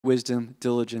wisdom,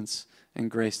 diligence, and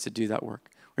grace to do that work.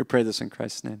 We pray this in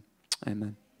Christ's name.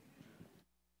 Amen.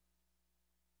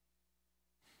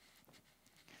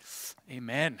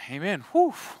 Amen. Amen.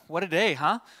 Whew. What a day,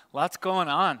 huh? Lots going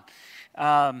on.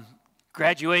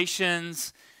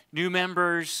 Graduations, new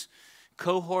members,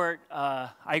 cohort.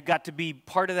 I got to be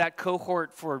part of that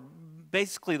cohort for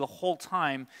basically the whole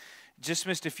time. Just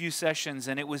missed a few sessions,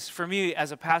 and it was, for me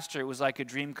as a pastor, it was like a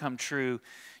dream come true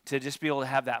to just be able to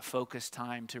have that focused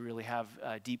time to really have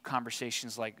deep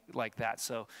conversations like that.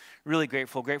 So really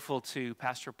grateful to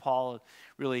Pastor Paul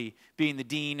really being the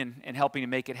dean and helping to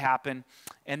make it happen.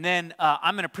 And then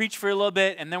I'm going to preach for a little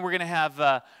bit, and then we're going to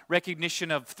have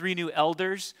recognition of 3 new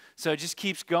elders. So it just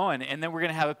keeps going. And then we're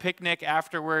going to have a picnic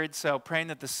afterwards, so praying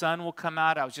that the sun will come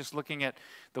out. I was just looking at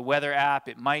the weather app.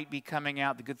 It might be coming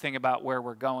out. The good thing about where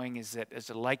we're going is that there's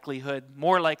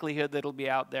more likelihood that it'll be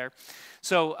out there.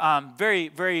 So very,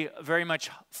 very, very much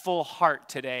full heart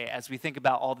today as we think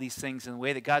about all these things and the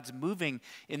way that God's moving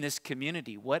in this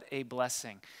community. What a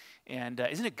blessing. And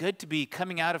isn't it good to be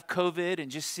coming out of COVID and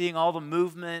just seeing all the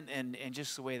movement and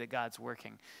just the way that God's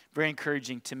working? Very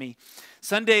encouraging to me.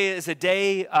 Sunday is a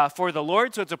day for the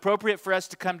Lord, so it's appropriate for us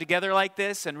to come together like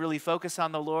this and really focus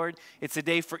on the Lord. It's a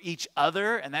day for each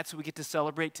other, and that's what we get to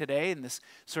celebrate today in this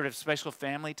sort of special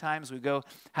family time as we go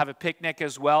have a picnic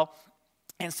as well.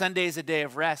 And Sunday is a day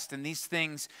of rest, and these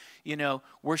things,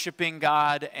 worshiping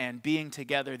God and being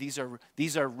together, these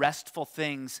are restful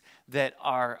things that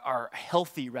are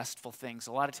healthy restful things.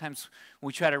 A lot of times when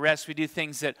we try to rest, we do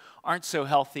things that aren't so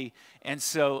healthy, and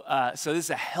so this is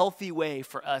a healthy way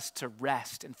for us to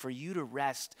rest, and for you to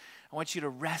rest. I want you to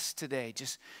rest today.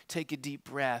 Just take a deep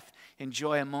breath.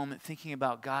 Enjoy a moment thinking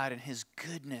about God and His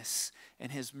goodness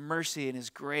and His mercy and His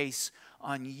grace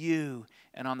on you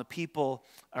and on the people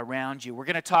around you. We're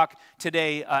going to talk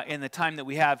today in the time that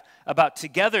we have about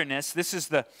togetherness. This is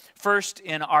the first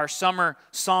in our summer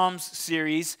Psalms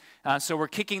series. So we're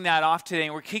kicking that off today,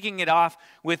 and we're kicking it off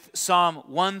with Psalm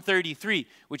 133,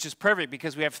 which is perfect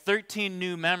because we have 13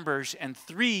 new members and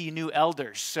 3 new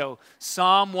elders. So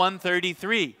Psalm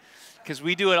 133. Because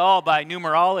we do it all by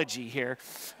numerology here,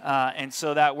 and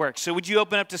so that works. So would you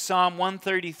open up to Psalm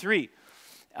 133?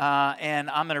 And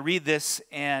I'm going to read this,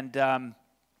 and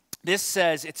it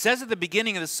says at the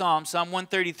beginning of the Psalm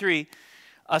 133,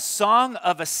 a song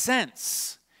of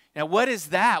ascents. Now, what is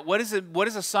that? What is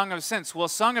a song of ascents? Well, a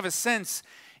song of ascents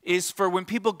is for when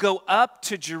people go up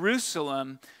to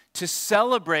Jerusalem to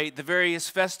celebrate the various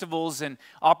festivals and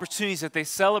opportunities that they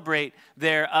celebrate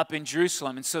there up in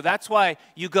Jerusalem. And so that's why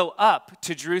you go up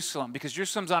to Jerusalem, because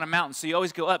Jerusalem's on a mountain, so you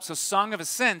always go up. So Song of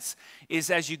Ascents is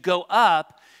as you go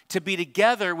up to be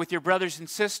together with your brothers and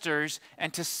sisters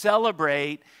and to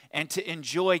celebrate and to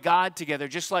enjoy God together,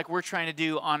 just like we're trying to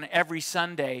do on every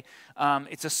Sunday.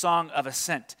 It's a song of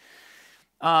ascent.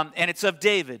 And it's of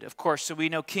David, of course, so we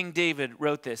know King David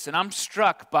wrote this. And I'm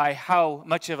struck by how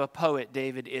much of a poet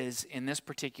David is in this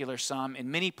particular psalm.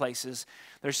 In many places,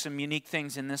 there's some unique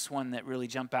things in this one that really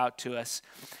jump out to us.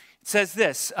 It says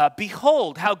this,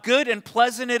 behold, how good and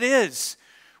pleasant it is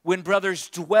when brothers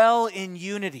dwell in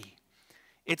unity.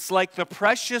 It's like the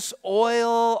precious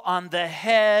oil on the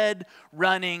head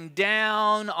running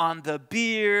down on the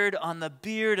beard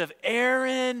of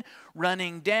Aaron,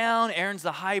 running down. Aaron's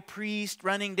the high priest,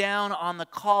 running down on the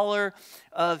collar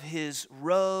of his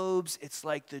robes. It's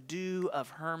like the dew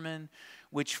of Hermon,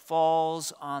 which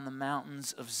falls on the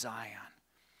mountains of Zion,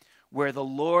 where the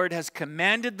Lord has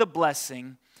commanded the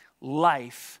blessing,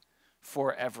 life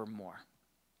forevermore.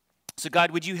 So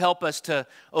God, would you help us to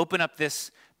open up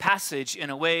this passage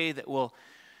in a way that will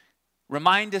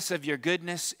remind us of your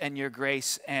goodness and your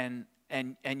grace and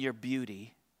your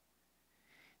beauty,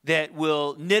 that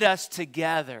will knit us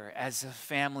together as a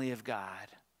family of God,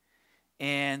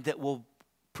 and that will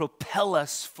propel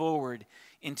us forward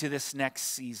into this next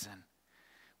season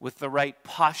with the right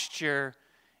posture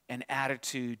and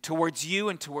attitude towards you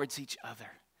and towards each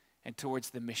other and towards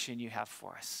the mission you have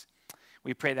for us.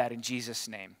 We pray that in Jesus'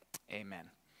 name. Amen.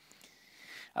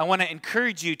 I want to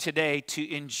encourage you today to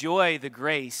enjoy the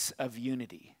grace of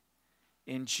unity.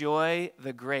 Enjoy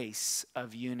the grace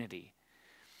of unity.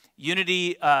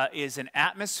 Unity is an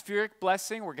atmospheric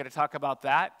blessing. We're going to talk about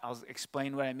that. I'll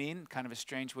explain what I mean, kind of a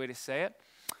strange way to say it.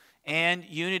 And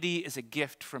unity is a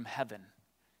gift from heaven.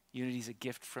 Unity is a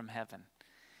gift from heaven.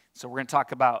 So we're going to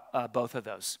talk about both of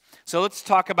those. So let's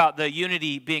talk about the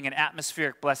unity being an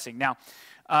atmospheric blessing. Now,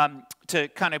 to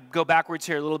kind of go backwards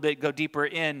here a little bit, go deeper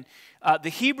in, the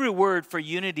Hebrew word for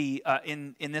unity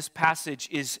in this passage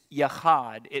is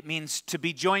yachad. It means to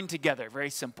be joined together. Very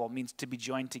simple. It means to be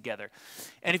joined together.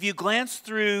 And if you glance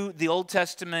through the Old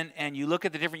Testament and you look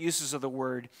at the different uses of the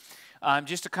word,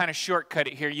 just to kind of shortcut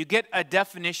it here, you get a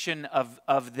definition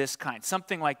of this kind,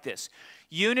 something like this.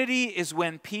 Unity is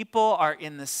when people are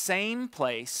in the same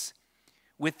place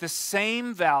with the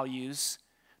same values,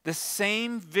 the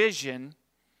same vision,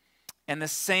 and the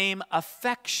same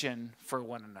affection for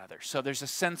one another. So there's a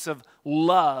sense of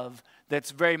love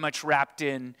that's very much wrapped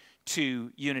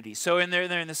into unity. So they're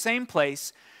in the same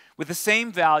place with the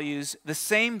same values, the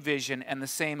same vision, and the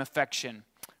same affection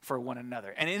for one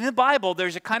another. And in the Bible,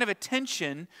 there's a kind of a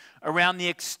tension around the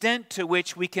extent to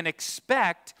which we can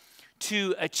expect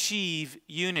to achieve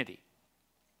unity.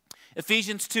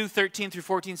 Ephesians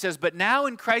 2:13-14 says, "But now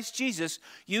in Christ Jesus,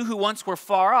 you who once were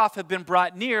far off have been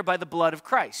brought near by the blood of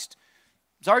Christ."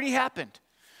 It's already happened.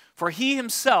 "For he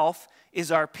himself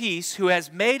is our peace, who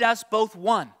has made us both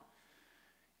one,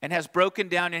 and has broken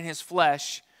down in his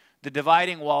flesh the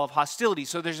dividing wall of hostility."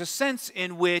 So there's a sense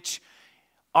in which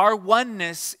our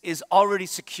oneness is already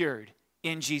secured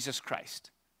in Jesus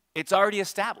Christ. It's already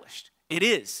established. It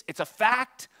is. It's a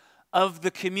fact of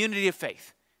the community of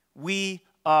faith. We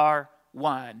are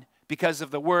one because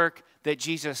of the work that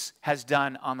Jesus has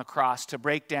done on the cross to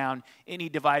break down any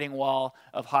dividing wall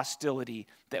of hostility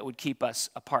that would keep us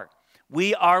apart.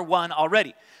 We are one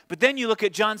already. But then you look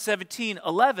at John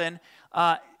 17:11,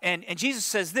 and Jesus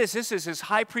says this. This is his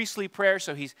high priestly prayer.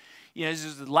 So this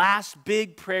is the last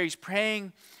big prayer. He's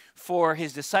praying for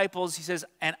his disciples. He says,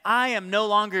 "And I am no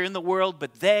longer in the world,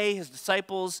 but they," his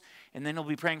disciples, and then he'll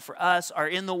be praying for us, "are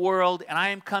in the world, and I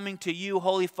am coming to you,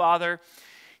 Holy Father.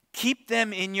 Keep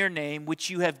them in your name, which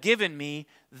you have given me,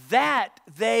 that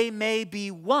they may be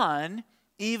one,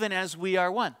 even as we are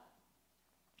one."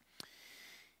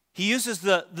 He uses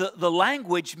the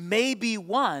language "may be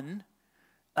one"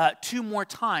 2 more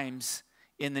times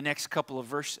in the next couple of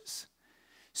verses.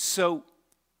 So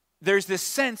there's this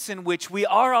sense in which we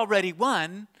are already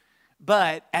one,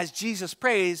 but as Jesus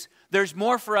prays, there's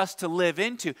more for us to live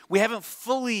into. We haven't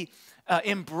fully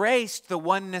embraced the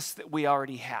oneness that we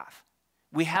already have.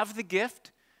 We have the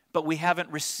gift, but we haven't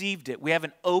received it. We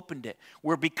haven't opened it.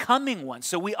 We're becoming one.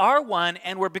 So we are one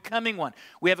and we're becoming one.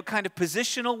 We have a kind of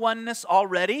positional oneness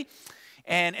already.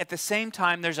 And at the same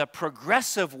time, there's a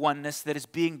progressive oneness that is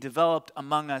being developed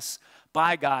among us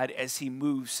by God as he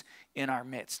moves in our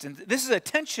midst. And this is a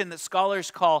tension that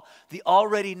scholars call the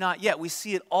already not yet. We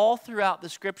see it all throughout the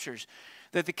scriptures,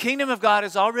 that the kingdom of God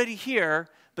is already here,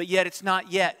 but yet it's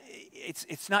not yet.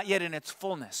 It's not yet in its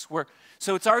fullness.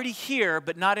 So it's already here,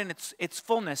 but not in its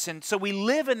fullness. And so we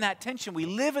live in that tension. We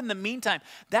live in the meantime.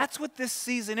 That's what this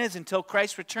season is until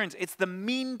Christ returns. It's the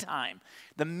meantime.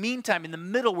 The meantime, in the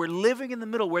middle, we're living in the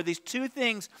middle where these two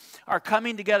things are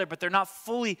coming together, but they're not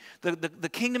fully, the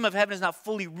kingdom of heaven is not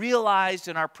fully realized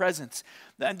in our presence.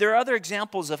 And there are other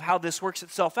examples of how this works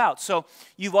itself out. So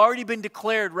you've already been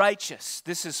declared righteous.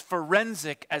 This is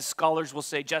forensic, as scholars will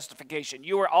say, justification.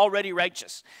 You are already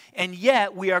righteous. And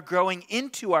yet we are growing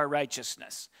into our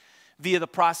righteousness via the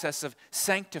process of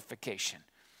sanctification.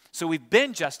 So we've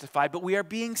been justified, but we are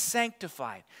being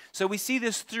sanctified. So we see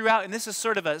this throughout, and this is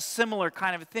sort of a similar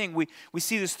kind of a thing. We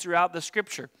see this throughout the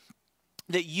scripture,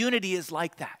 that unity is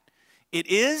like that. It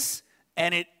is,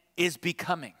 and it is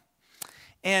becoming.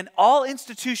 And all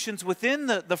institutions within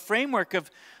the framework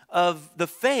of the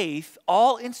faith,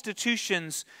 all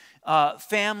institutions,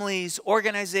 families,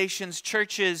 organizations,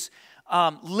 churches,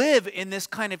 live in this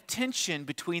kind of tension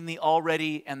between the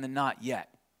already and the not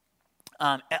yet,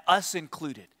 us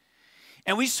included.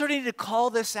 And we sort of need to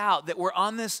call this out, that we're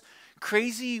on this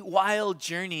crazy, wild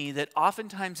journey that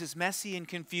oftentimes is messy and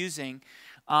confusing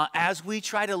as we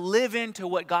try to live into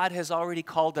what God has already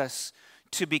called us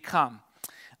to become.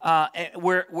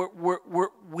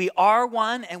 We are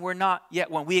one and we're not yet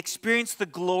one. We experience the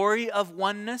glory of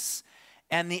oneness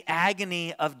and the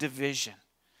agony of division.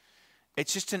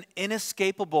 It's just an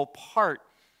inescapable part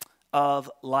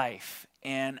of life.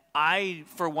 And I,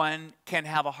 for one, can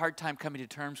have a hard time coming to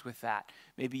terms with that.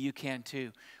 Maybe you can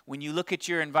too. When you look at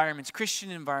your environments,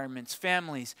 Christian environments,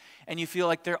 families, and you feel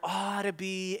like there ought to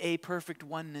be a perfect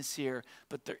oneness here,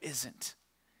 but there isn't.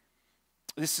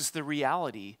 This is the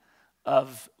reality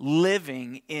of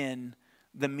living in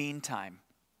the meantime.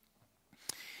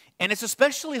 And it's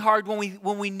especially hard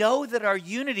when we know that our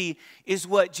unity is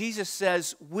what Jesus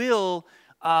says will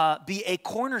be a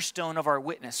cornerstone of our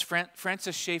witness.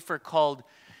 Francis Schaeffer called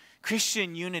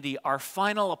Christian unity our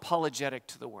final apologetic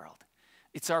to the world.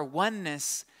 It's our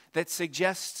oneness that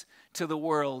suggests to the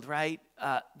world, right?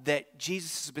 that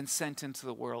Jesus has been sent into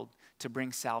the world to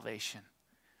bring salvation.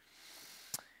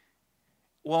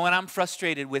 Well, when I'm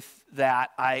frustrated with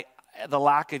that, the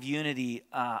lack of unity,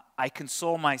 I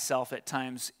console myself at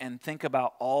times and think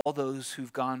about all those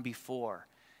who've gone before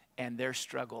and their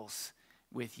struggles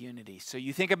with unity. So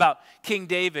you think about King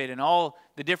David and all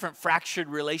the different fractured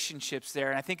relationships there,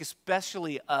 and I think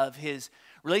especially of his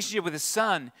relationship with his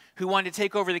son who wanted to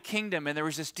take over the kingdom, and there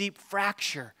was this deep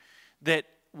fracture that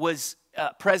was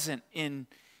present in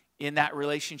that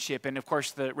relationship, and of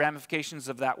course the ramifications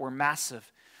of that were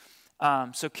massive.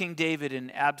 So King David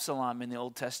and Absalom in the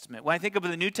Old Testament. When I think of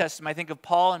the New Testament, I think of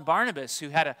Paul and Barnabas, who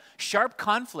had a sharp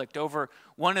conflict over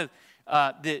one of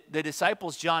the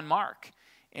disciples, John Mark.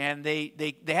 And they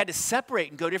had to separate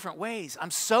and go different ways.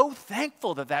 I'm so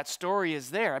thankful that story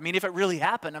is there. I mean, if it really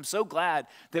happened, I'm so glad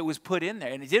that it was put in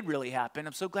there. And it did really happen.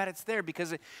 I'm so glad it's there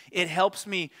because it helps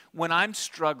me when I'm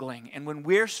struggling and when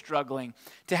we're struggling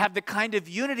to have the kind of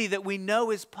unity that we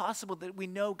know is possible, that we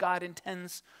know God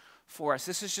intends for us.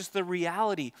 This is just the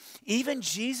reality. Even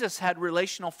Jesus had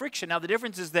relational friction. Now, the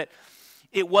difference is that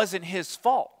it wasn't his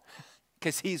fault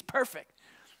because he's perfect.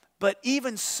 But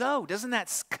even so, doesn't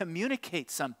that communicate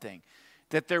something?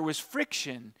 That there was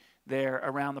friction there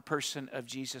around the person of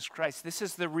Jesus Christ. This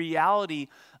is the reality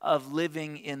of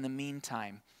living in the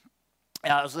meantime.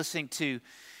 And I was listening to,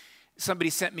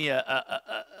 somebody sent me a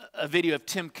video of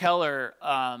Tim Keller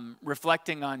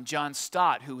reflecting on John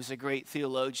Stott, who was a great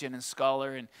theologian and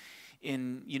scholar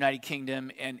in United Kingdom,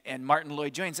 and Martin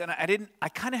Lloyd-Jones. And I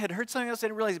kind of had heard something else, I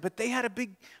didn't realize it, but they had a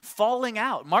big falling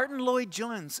out. Martin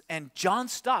Lloyd-Jones and John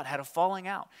Stott had a falling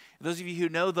out. Those of you who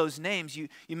know those names,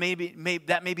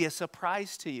 that may be a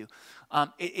surprise to you.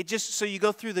 So you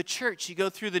go through the church, you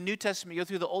go through the New Testament, you go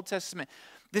through the Old Testament.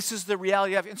 This is the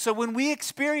reality of it. And so when we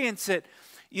experience it,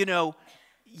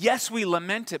 yes, we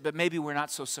lament it, but maybe we're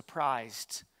not so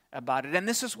surprised about it. And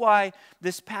this is why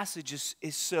this passage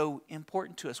is so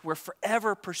important to us. We're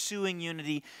forever pursuing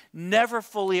unity, never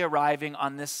fully arriving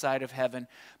on this side of heaven,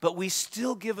 but we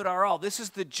still give it our all. This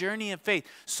is the journey of faith.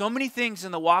 So many things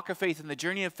in the walk of faith and the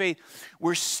journey of faith,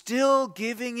 we're still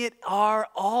giving it our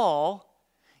all,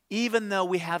 even though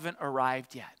we haven't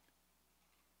arrived yet.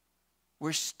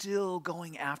 We're still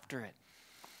going after it.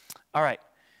 All right.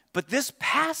 But this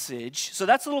passage, so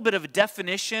that's a little bit of a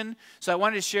definition. So I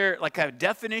wanted to share like a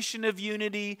definition of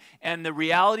unity and the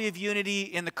reality of unity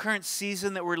in the current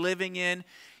season that we're living in.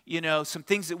 Some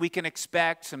things that we can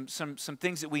expect, some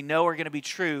things that we know are going to be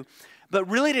true. But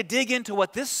really to dig into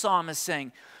what this psalm is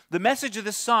saying, the message of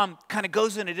this psalm kind of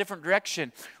goes in a different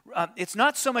direction. It's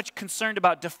not so much concerned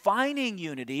about defining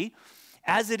unity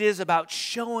as it is about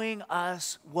showing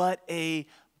us what a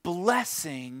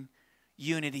blessing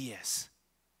unity is.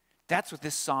 That's what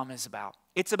this psalm is about.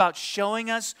 It's about showing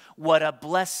us what a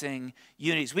blessing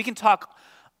unity is. We can talk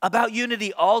about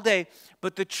unity all day,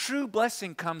 but the true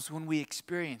blessing comes when we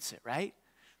experience it, right?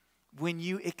 When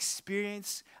you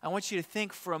experience, I want you to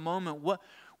think for a moment,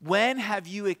 when have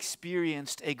you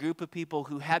experienced a group of people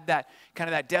who had that kind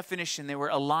of that definition? They were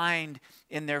aligned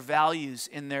in their values,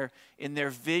 in their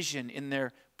vision, in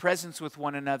their presence with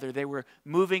one another. They were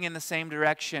moving in the same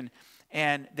direction.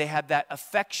 And they had that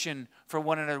affection for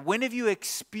one another. When have you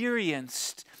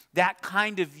experienced that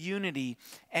kind of unity?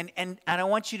 And I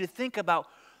want you to think about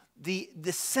the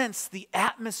sense, the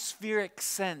atmospheric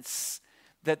sense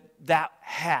that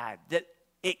had, that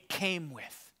it came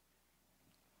with.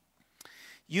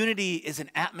 Unity is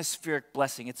an atmospheric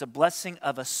blessing. It's a blessing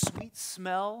of a sweet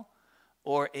smell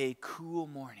or a cool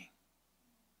morning.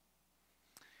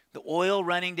 The oil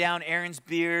running down Aaron's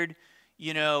beard,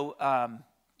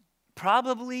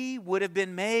 probably would have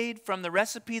been made from the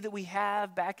recipe that we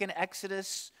have back in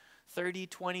Exodus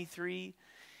 30:23.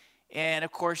 And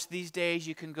of course, these days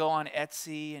you can go on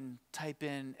Etsy and type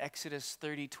in Exodus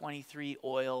 30:23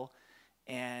 oil,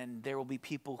 and there will be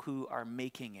people who are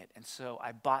making it. And so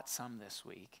I bought some this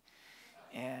week.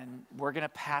 And we're going to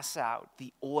pass out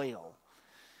the oil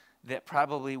that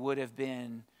probably would have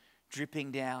been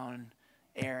dripping down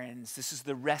Aaron's. This is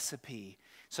the recipe.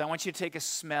 So I want you to take a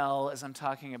smell as I'm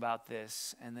talking about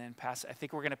this and then pass it. I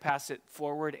think we're going to pass it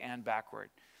forward and backward.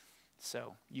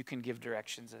 So you can give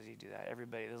directions as you do that.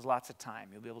 Everybody, there's lots of time.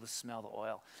 You'll be able to smell the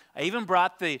oil. I even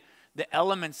brought the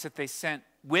elements that they sent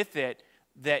with it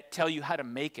that tell you how to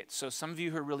make it. So some of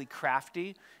you who are really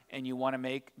crafty and you want to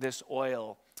make this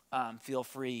oil, feel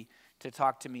free to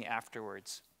talk to me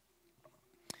afterwards.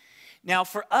 Now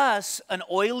for us, an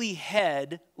oily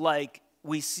head like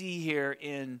we see here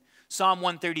in Psalm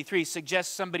 133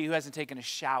 suggests somebody who hasn't taken a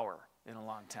shower in a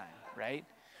long time, right?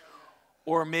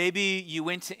 Or maybe you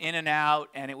went to In-N-Out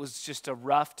and it was just a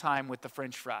rough time with the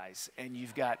French fries and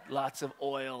you've got lots of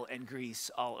oil and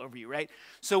grease all over you, right?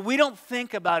 So we don't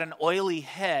think about an oily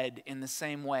head in the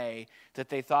same way that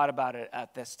they thought about it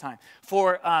at this time.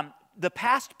 For the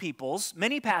past peoples,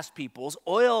 many past peoples,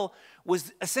 oil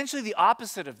was essentially the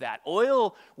opposite of that.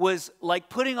 Oil was like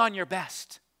putting on your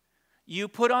best. You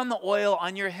put on the oil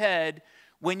on your head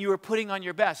when you were putting on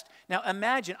your best. Now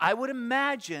imagine, I would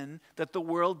imagine that the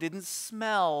world didn't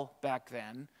smell back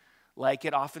then like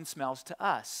it often smells to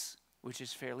us, which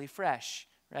is fairly fresh,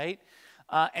 right?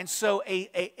 And so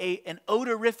an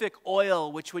odorific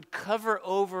oil which would cover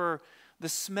over the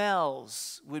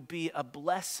smells would be a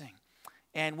blessing.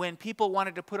 And when people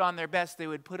wanted to put on their best, they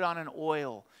would put on an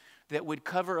oil that would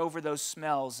cover over those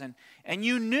smells. And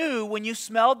you knew when you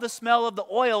smelled the smell of the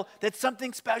oil that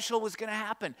something special was going to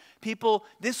happen. People,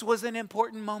 this was an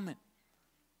important moment.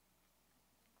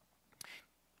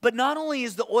 But not only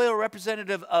is the oil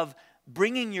representative of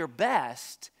bringing your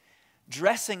best,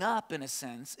 dressing up in a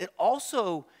sense, it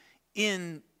also,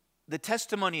 in the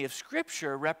testimony of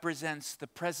Scripture, represents the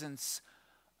presence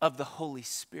of the Holy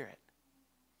Spirit.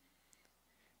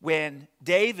 When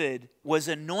David was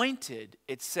anointed,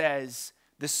 it says,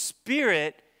 the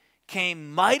Spirit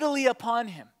came mightily upon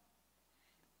him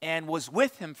and was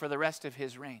with him for the rest of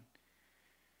his reign.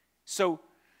 So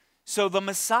the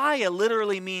Messiah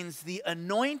literally means the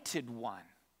anointed one.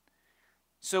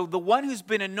 So the one who's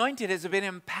been anointed has been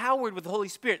empowered with the Holy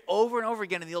Spirit over and over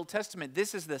again in the Old Testament.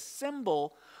 This is the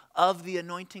symbol of the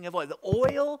anointing of oil. The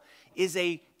oil is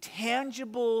a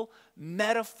tangible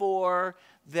metaphor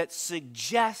that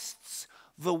suggests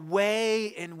the way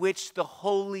in which the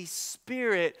Holy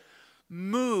Spirit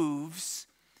moves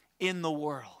in the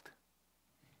world.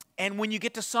 And when you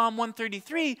get to Psalm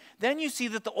 133, then you see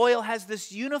that the oil has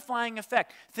this unifying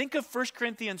effect. Think of 1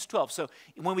 Corinthians 12. So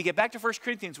when we get back to 1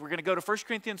 Corinthians, we're going to go to 1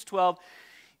 Corinthians 12.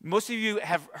 Most of you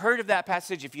have heard of that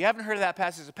passage. If you haven't heard of that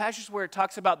passage, it's a passage where it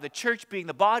talks about the church being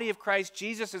the body of Christ.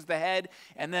 Jesus is the head,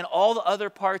 and then all the other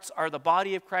parts are the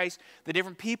body of Christ. The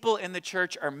different people in the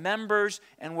church are members,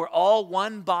 and we're all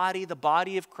one body, the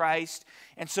body of Christ.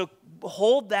 And so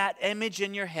hold that image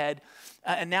in your head,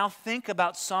 and now think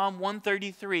about Psalm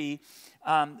 133,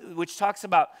 which talks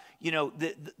about,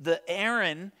 the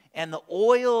Aaron and the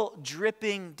oil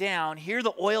dripping down. Here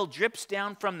the oil drips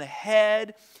down from the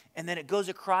head, and then it goes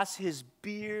across his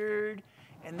beard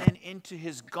and then into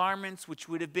his garments, which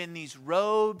would have been these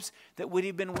robes that would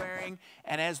have been wearing.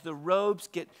 And as the robes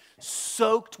get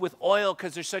soaked with oil,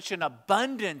 because there's such an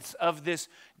abundance of this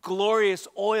glorious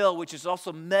oil, which is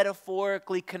also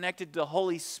metaphorically connected to the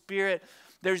Holy Spirit,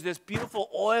 there's this beautiful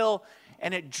oil,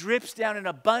 and it drips down in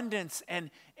abundance.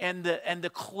 And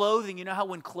the clothing, you know how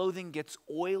when clothing gets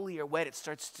oily or wet, it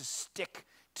starts to stick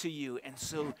to you. And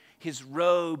so his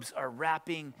robes are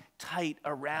wrapping tight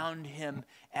around him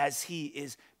as he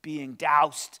is being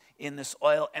doused in this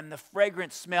oil. And the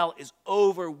fragrant smell is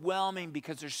overwhelming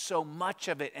because there's so much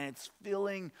of it and it's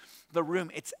filling the room.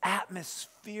 It's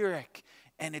atmospheric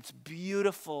and it's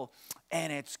beautiful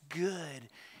and it's good.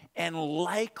 And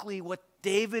likely what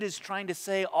David is trying to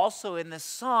say also in this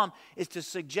psalm is to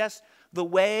suggest the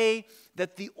way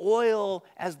that the oil,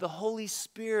 as the Holy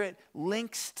Spirit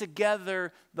links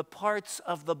together the parts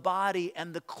of the body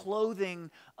and the clothing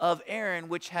of Aaron,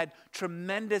 which had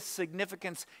tremendous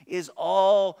significance, is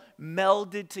all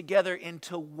melded together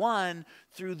into one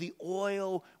through the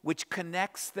oil which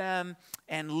connects them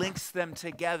and links them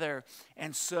together.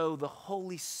 And so the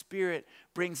Holy Spirit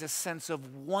brings a sense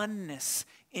of oneness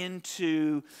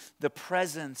into the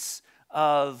presence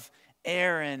of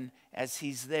Aaron as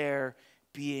he's there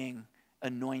being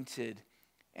anointed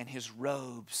and his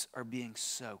robes are being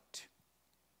soaked.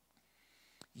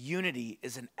 Unity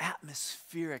is an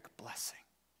atmospheric blessing.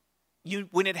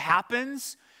 When it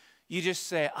happens, you just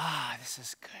say, this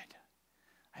is good.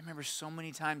 I remember so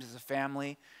many times as a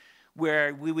family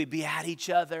where we would be at each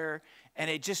other and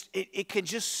it can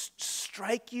just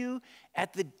strike you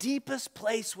at the deepest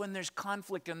place when there's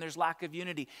conflict and there's lack of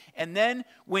unity. And then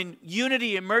when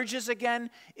unity emerges again,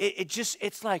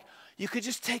 it's like you could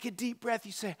just take a deep breath.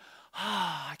 You say,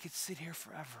 I could sit here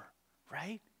forever,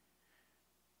 right?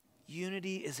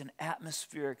 Unity is an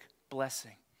atmospheric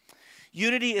blessing.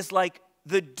 Unity is like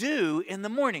the dew in the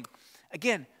morning.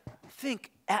 Again,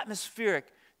 think atmospheric.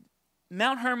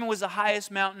 Mount Hermon was the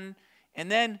highest mountain, and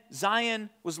then Zion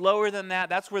was lower than that.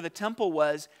 That's where the temple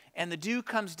was. And the dew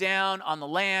comes down on the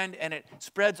land, and it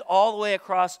spreads all the way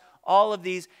across all of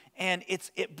these, and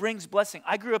it brings blessing.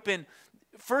 I grew up in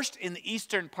first in the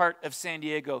eastern part of San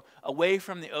Diego, away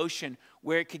from the ocean,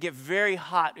 where it could get very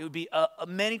hot. It would be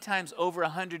many times over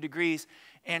 100 degrees.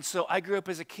 And so I grew up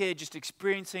as a kid just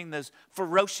experiencing this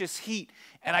ferocious heat.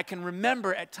 And I can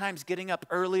remember at times getting up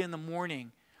early in the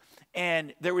morning,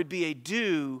 and there would be a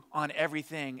dew on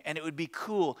everything, and it would be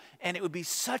cool. And it would be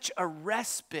such a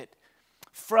respite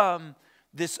from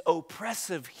this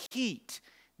oppressive heat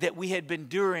that we had been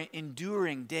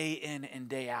enduring day in and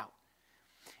day out.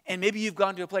 And maybe you've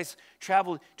gone to a place,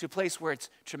 traveled to a place where it's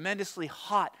tremendously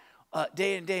hot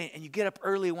day and day, and you get up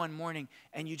early one morning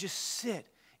and you just sit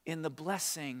in the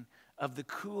blessing of the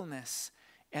coolness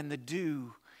and the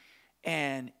dew,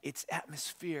 and it's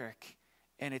atmospheric,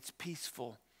 and it's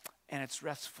peaceful, and it's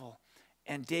restful.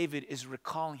 And David is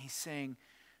recalling, he's saying,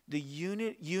 the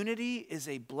unity is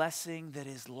a blessing that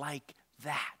is like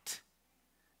that.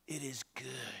 It is good.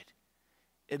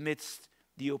 Amidst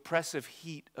the oppressive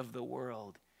heat of the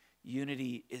world,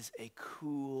 unity is a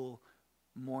cool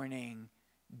morning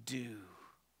dew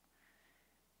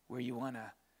where you want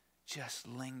to just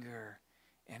linger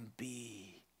and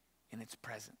be in its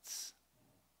presence.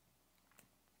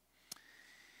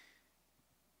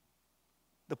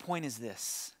 The point is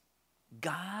this: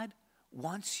 God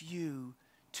wants you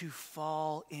to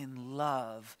fall in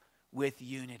love with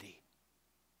unity.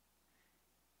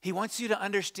 He wants you to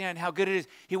understand how good it is.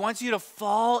 He wants you to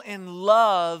fall in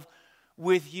love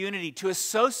with unity, to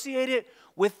associate it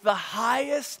with the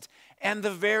highest and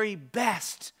the very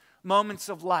best moments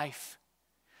of life.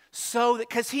 So that,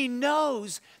 because he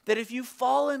knows that if you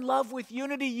fall in love with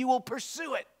unity, you will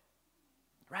pursue it,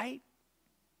 right?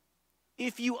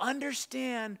 If you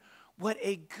understand what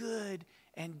a good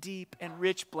and deep and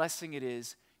rich blessing it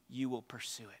is, you will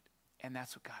pursue it. And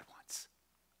that's what God wants.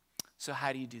 So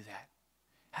how do you do that?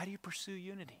 How do you pursue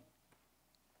unity?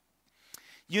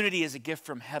 Unity is a gift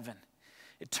from heaven.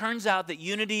 It turns out that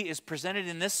unity is presented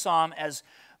in this psalm as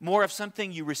more of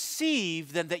something you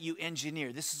receive than that you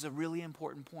engineer. This is a really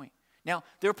important point. Now,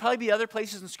 there will probably be other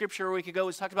places in Scripture where we could go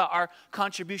and talk about our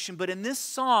contribution, but in this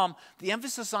psalm, the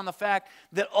emphasis on the fact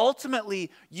that ultimately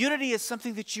unity is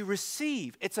something that you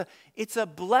receive. It's a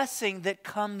blessing that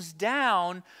comes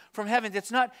down from heaven.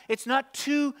 It's not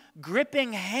two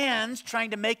gripping hands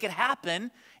trying to make it happen.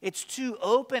 It's two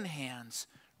open hands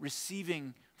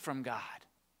receiving from God.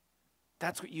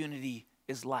 That's what unity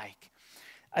is like.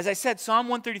 As I said, Psalm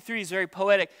 133 is very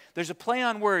poetic. There's a play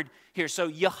on word here. So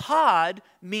Yahad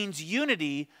means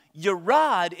unity.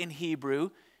 Yerad in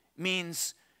Hebrew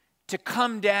means to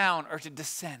come down or to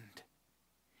descend.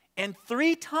 And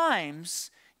 3 times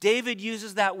David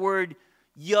uses that word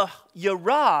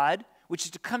Yerad, which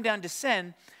is to come down,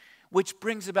 descend, which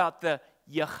brings about the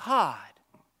Yahad,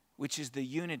 which is the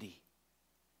unity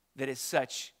that is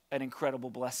such an incredible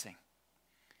blessing.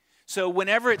 So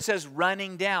whenever it says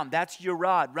running down, that's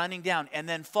Yerad, running down, and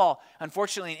then fall.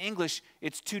 Unfortunately, in English,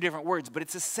 it's 2 different words, but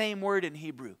it's the same word in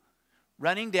Hebrew.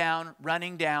 Running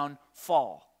down,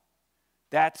 fall.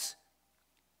 That's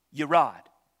Yerad.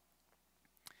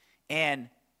 And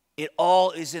it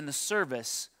all is in the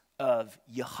service of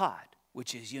Yahad,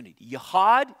 which is unity.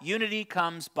 Yahad, unity,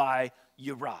 comes by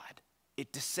Yerad.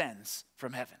 It descends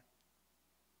from heaven.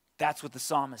 That's what the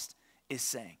psalmist is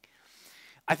saying.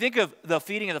 I think of the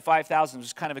feeding of the 5,000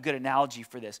 was kind of a good analogy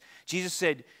for this. Jesus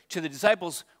said to the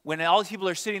disciples, when all these people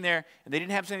are sitting there and they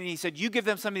didn't have something, he said, you give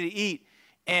them something to eat.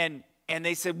 And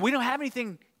they said, we don't have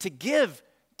anything to give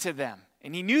to them.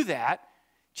 And he knew that.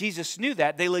 Jesus knew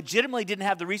that. They legitimately didn't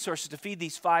have the resources to feed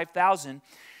these 5,000.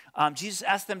 Jesus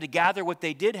asked them to gather what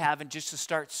they did have and just to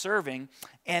start serving.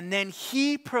 And then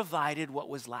he provided what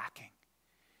was lacking.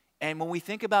 And when we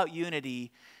think about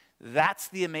unity, that's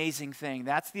the amazing thing.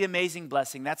 That's the amazing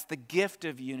blessing. That's the gift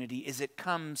of unity, is it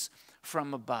comes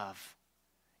from above.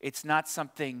 It's not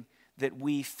something that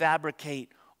we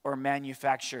fabricate or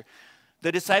manufacture.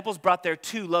 The disciples brought their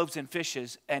 2 loaves and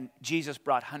fishes, and Jesus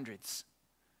brought hundreds,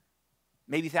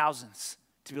 maybe thousands,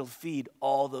 to be able to feed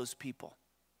all those people.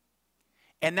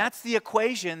 And that's the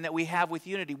equation that we have with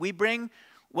unity. We bring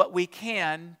what we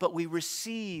can, but we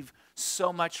receive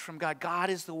so much from God.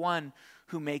 God is the one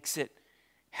who makes it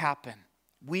happen.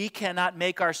 We cannot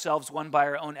make ourselves one by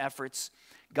our own efforts.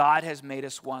 God has made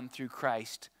us one through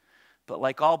Christ. But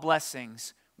like all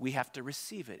blessings, we have to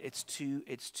receive it. It's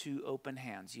two open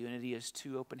hands. Unity is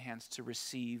 2 open hands to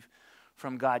receive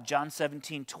from God. John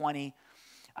 17:20.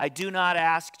 I do not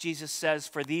ask, Jesus says,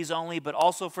 for these only, but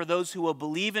also for those who will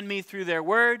believe in me through their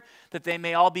word, that they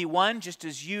may all be one, just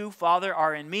as you, Father,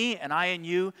 are in me, and I in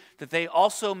you, that they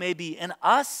also may be in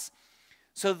us,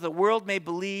 so that the world may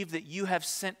believe that you have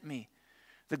sent me.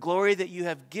 The glory that you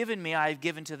have given me, I have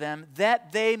given to them,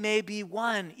 that they may be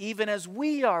one, even as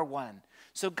we are one.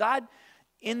 So God,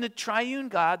 in the triune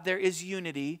God, there is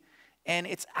unity, and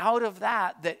it's out of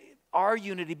that that our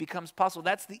unity becomes possible.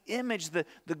 That's the image, the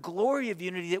glory of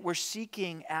unity that we're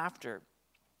seeking after.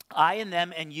 I and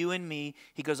them and you and me,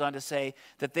 he goes on to say,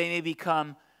 that they may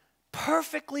become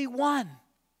perfectly one,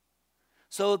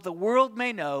 so that the world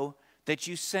may know that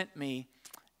you sent me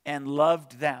and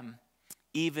loved them,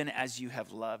 even as you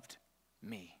have loved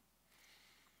me.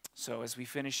 So as we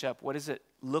finish up, what does it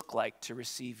look like to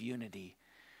receive unity?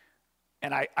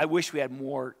 And I wish we had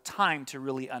more time to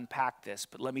really unpack this,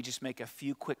 but let me just make a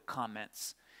few quick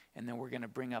comments, and then we're going to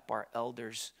bring up our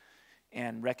elders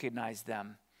and recognize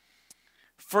them.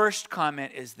 First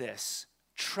comment is this: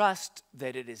 trust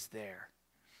that it is there.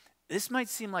 This might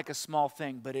seem like a small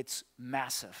thing, but it's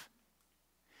massive.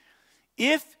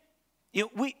 If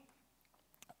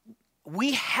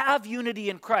we have unity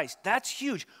in Christ, that's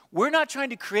huge. We're not trying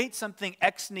to create something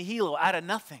ex nihilo, out of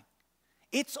nothing.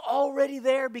 It's already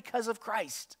there because of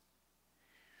Christ.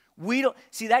 We don't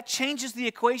see, that changes the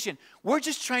equation. We're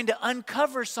just trying to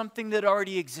uncover something that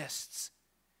already exists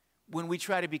when we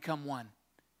try to become one.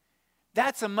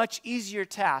 That's a much easier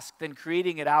task than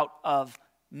creating it out of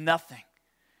nothing.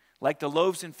 Like the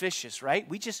loaves and fishes, right?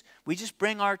 We just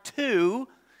bring our two,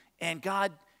 and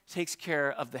God takes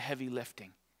care of the heavy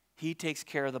lifting. He takes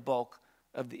care of the bulk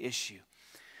of the issue.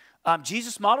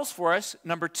 Jesus models for us,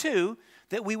 number two,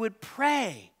 that we would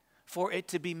pray for it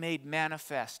to be made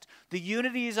manifest. The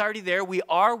unity is already there. We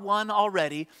are one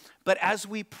already. But as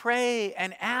we pray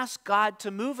and ask God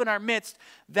to move in our midst,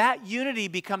 that unity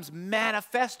becomes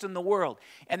manifest in the world.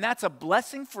 And that's a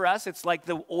blessing for us. It's like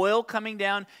the oil coming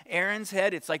down Aaron's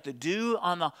head. It's like the dew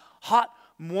on the hot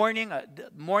morning,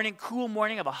 cool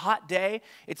morning of a hot day.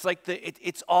 It's like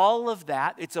it's all of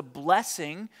that. It's a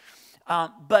blessing.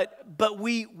 But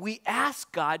we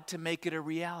ask God to make it a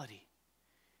reality.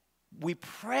 We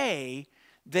pray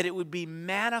that it would be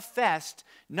manifest,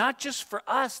 not just for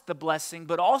us, the blessing,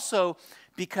 but also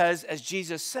because, as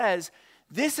Jesus says,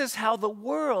 this is how the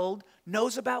world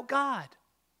knows about God.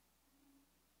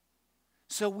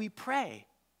 So we pray.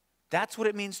 That's what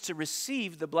it means to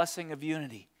receive the blessing of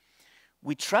unity.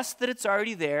 We trust that it's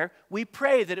already there. We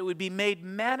pray that it would be made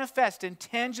manifest in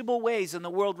tangible ways in the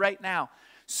world right now,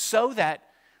 so that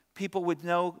people would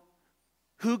know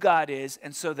who God is,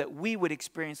 and so that we would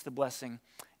experience the blessing.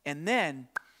 And then,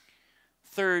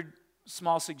 third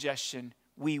small suggestion,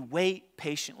 we wait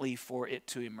patiently for it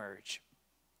to emerge.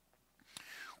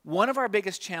 One of our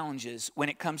biggest challenges when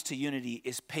it comes to unity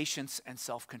is patience and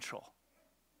self-control.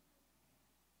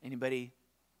 Anybody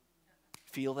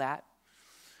feel that?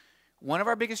 One of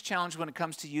our biggest challenges when it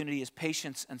comes to unity is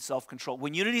patience and self-control.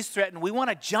 When unity is threatened, we want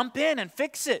to jump in and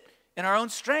fix it in our own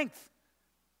strength,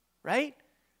 right?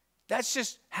 That's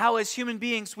just how, as human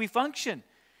beings, we function.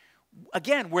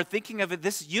 Again, we're thinking of it,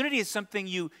 this unity is something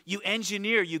you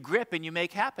engineer, you grip, and you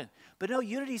make happen. But no,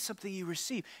 unity is something you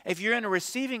receive. If you're in a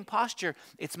receiving posture,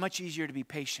 it's much easier to be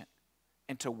patient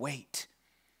and to wait.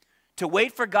 To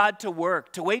wait for God to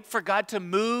work, to wait for God to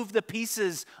move the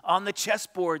pieces on the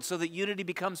chessboard so that unity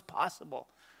becomes possible,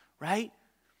 right?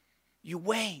 You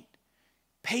wait,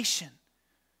 patient,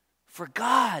 for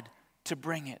God to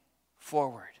bring it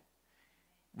forward,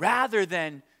 rather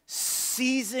than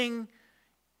seizing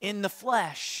in the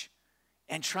flesh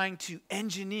and trying to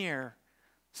engineer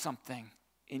something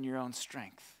in your own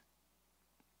strength.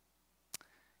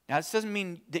 Now, this doesn't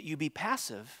mean that you be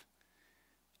passive,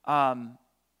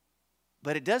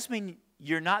 but it does mean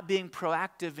you're not being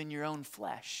proactive in your own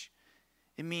flesh.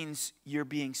 It means you're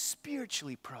being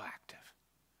spiritually proactive.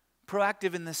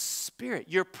 Proactive in the Spirit.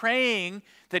 You're praying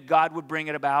that God would bring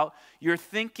it about. You're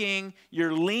thinking,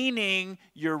 you're leaning,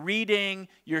 you're reading,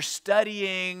 you're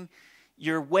studying,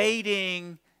 you're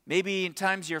waiting. Maybe in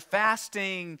times you're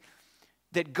fasting,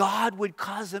 that God would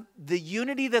cause the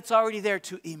unity that's already there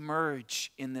to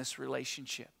emerge in this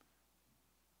relationship.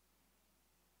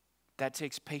 That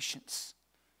takes patience.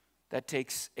 That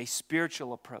takes a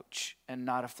spiritual approach and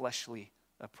not a fleshly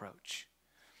approach.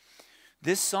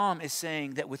 This psalm is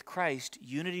saying that with Christ,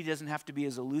 unity doesn't have to be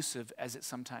as elusive as it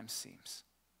sometimes seems.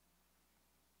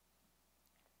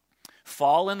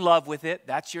 Fall in love with it,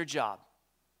 that's your job.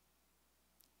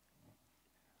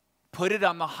 Put it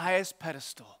on the highest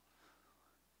pedestal.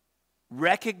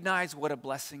 Recognize what a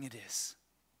blessing it is.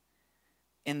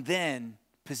 And then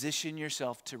position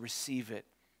yourself to receive it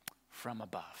from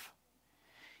above.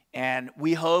 And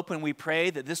we hope and we pray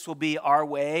that this will be our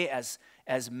way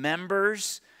as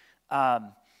members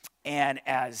and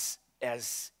as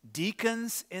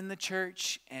deacons in the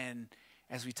church, and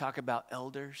as we talk about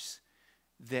elders,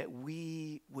 that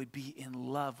we would be in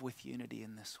love with unity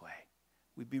in this way.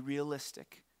 We'd be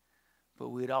realistic, but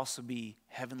we'd also be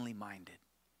heavenly minded.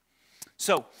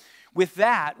 So, with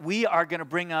that, we are going to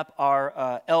bring up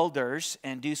our elders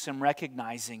and do some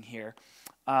recognizing here.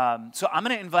 So I'm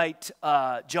going to invite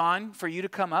John for you to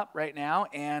come up right now,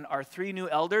 and our 3 new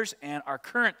elders and our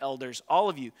current elders, all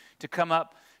of you, to come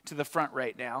up to the front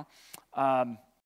right now.